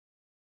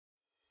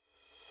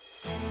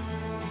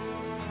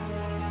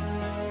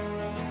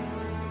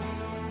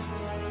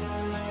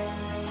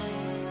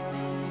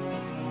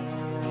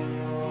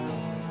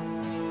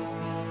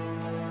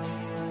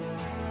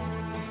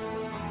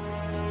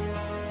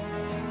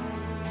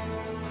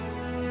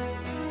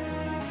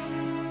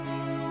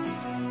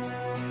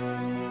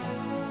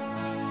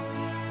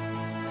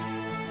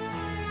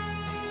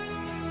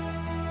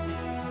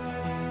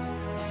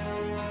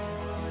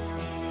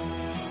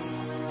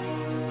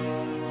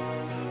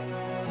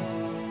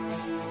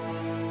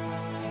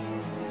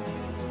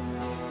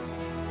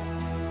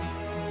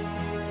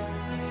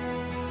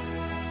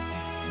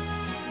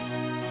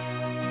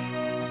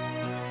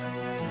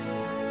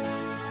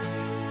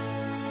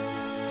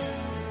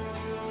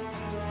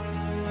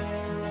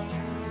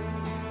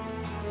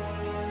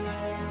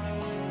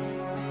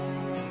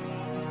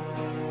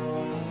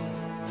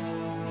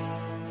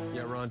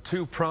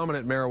Two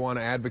prominent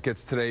marijuana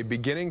advocates today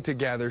beginning to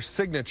gather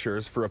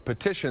signatures for a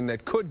petition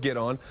that could get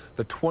on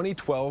the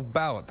 2012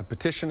 ballot. The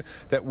petition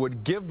that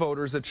would give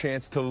voters a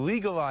chance to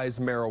legalize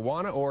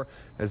marijuana, or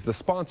as the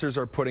sponsors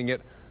are putting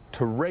it,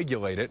 to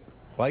regulate it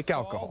like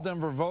alcohol. All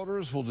Denver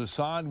voters will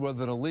decide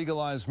whether to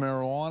legalize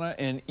marijuana,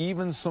 and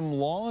even some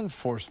law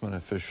enforcement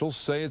officials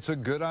say it's a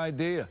good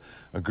idea.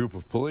 A group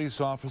of police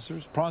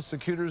officers,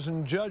 prosecutors,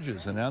 and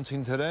judges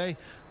announcing today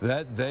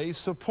that they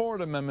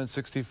support Amendment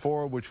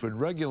 64, which would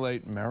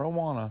regulate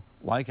marijuana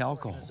like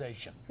alcohol.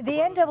 The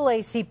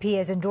NAACP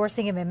is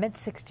endorsing Amendment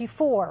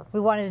 64. We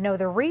wanted to know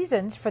the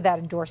reasons for that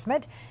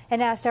endorsement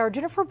and asked our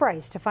Jennifer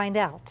Bryce to find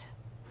out.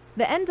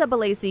 The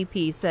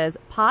NAACP says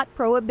pot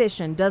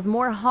prohibition does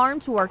more harm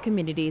to our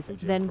communities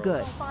than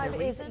good.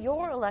 5 is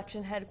your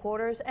election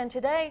headquarters, and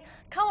today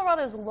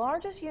Colorado's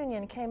largest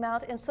union came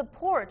out in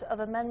support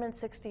of Amendment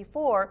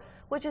 64,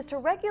 which is to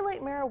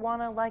regulate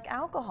marijuana like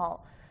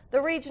alcohol.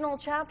 The regional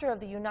chapter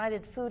of the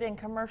United Food and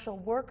Commercial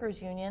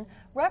Workers Union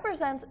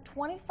represents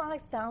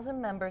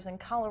 25,000 members in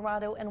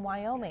Colorado and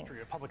Wyoming.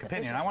 Public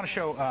opinion. I want to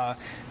show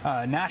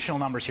national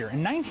numbers here.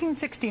 In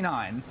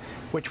 1969,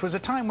 which was a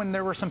time when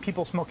there were some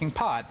people smoking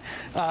pot,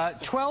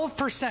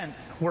 12%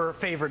 were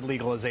favored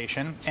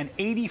legalization and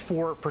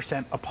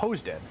 84%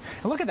 opposed it.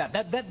 And look at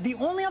that. The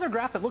only other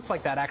graph that looks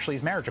like that actually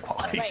is marriage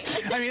equality.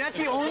 Right. I mean, that's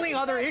the only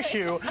other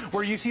issue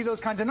where you see those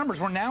kinds of numbers.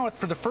 We're now,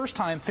 for the first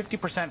time,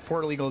 50%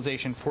 for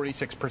legalization,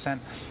 46%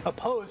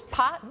 opposed.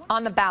 Pot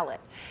on the ballot.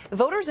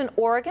 Voters in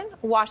Oregon,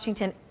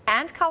 Washington,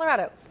 and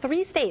Colorado,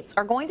 3 states,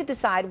 are going to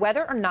decide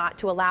whether or not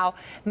to allow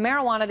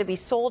marijuana to be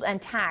sold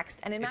and taxed.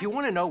 And if you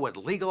want to know what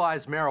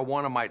legalized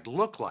marijuana might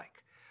look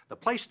like, the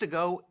place to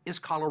go is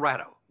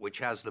Colorado, which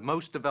has the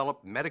most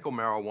developed medical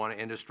marijuana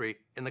industry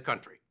in the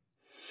country.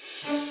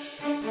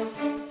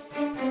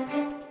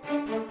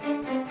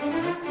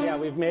 Yeah,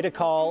 we've made a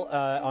call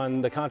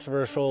on the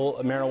controversial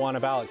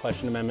marijuana ballot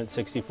question, Amendment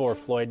 64.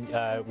 Floyd,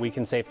 we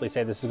can safely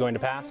say this is going to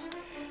pass?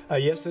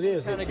 Yes, it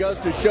is. And it goes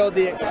to show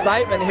the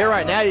excitement here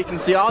right now. You can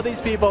see all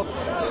these people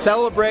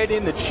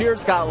celebrating. The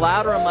cheers got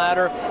louder and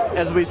louder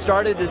as we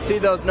started to see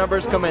those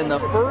numbers come in. The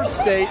first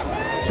state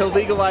to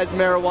legalize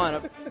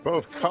marijuana.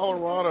 Both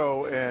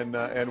Colorado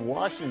and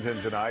Washington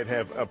tonight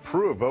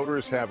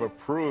voters have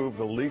approved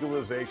the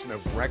legalization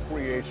of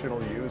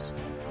recreational use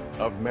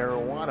of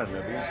marijuana.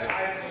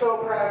 I'm so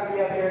proud to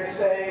be up here to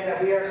say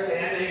that we are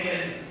standing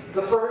in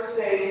the first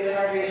state in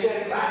our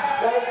nation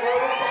that is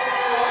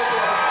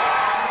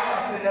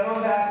to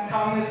know that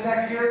coming this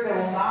next year there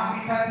will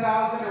not be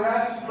 10,000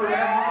 arrests for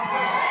marijuana.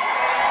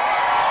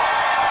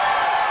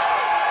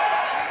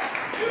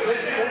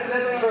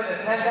 This is for the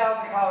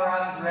 10,000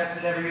 Coloradans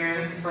arrested every year.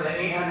 This is for the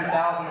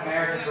 800,000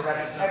 Americans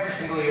arrested every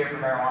single year for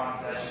marijuana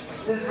possession.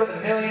 This is for the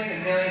millions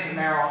and millions of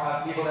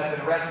marijuana people that have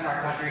been arrested in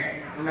our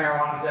country for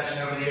marijuana possession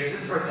over the years.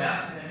 This is for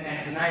them.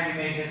 And tonight we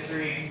made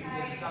history.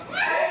 This is something.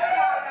 It's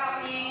not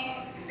about me.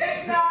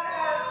 It's not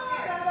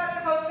about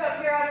the folks up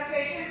here on the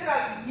stage. It's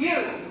about you.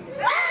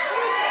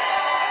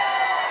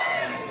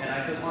 And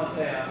I just want to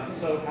say I'm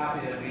so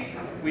happy that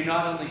we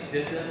not only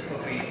did this, but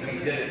we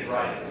did it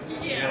right.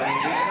 And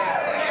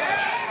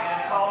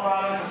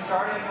Colorado is a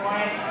starting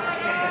point,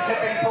 it's a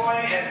tipping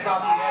point, and it's not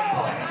the end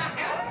point.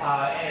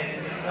 And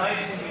it's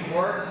nice when you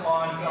work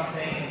on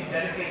something and you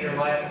dedicate your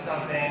life to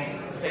something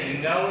that you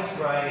know is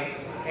right,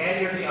 and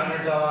you're the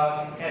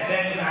underdog, and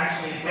then you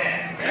actually win.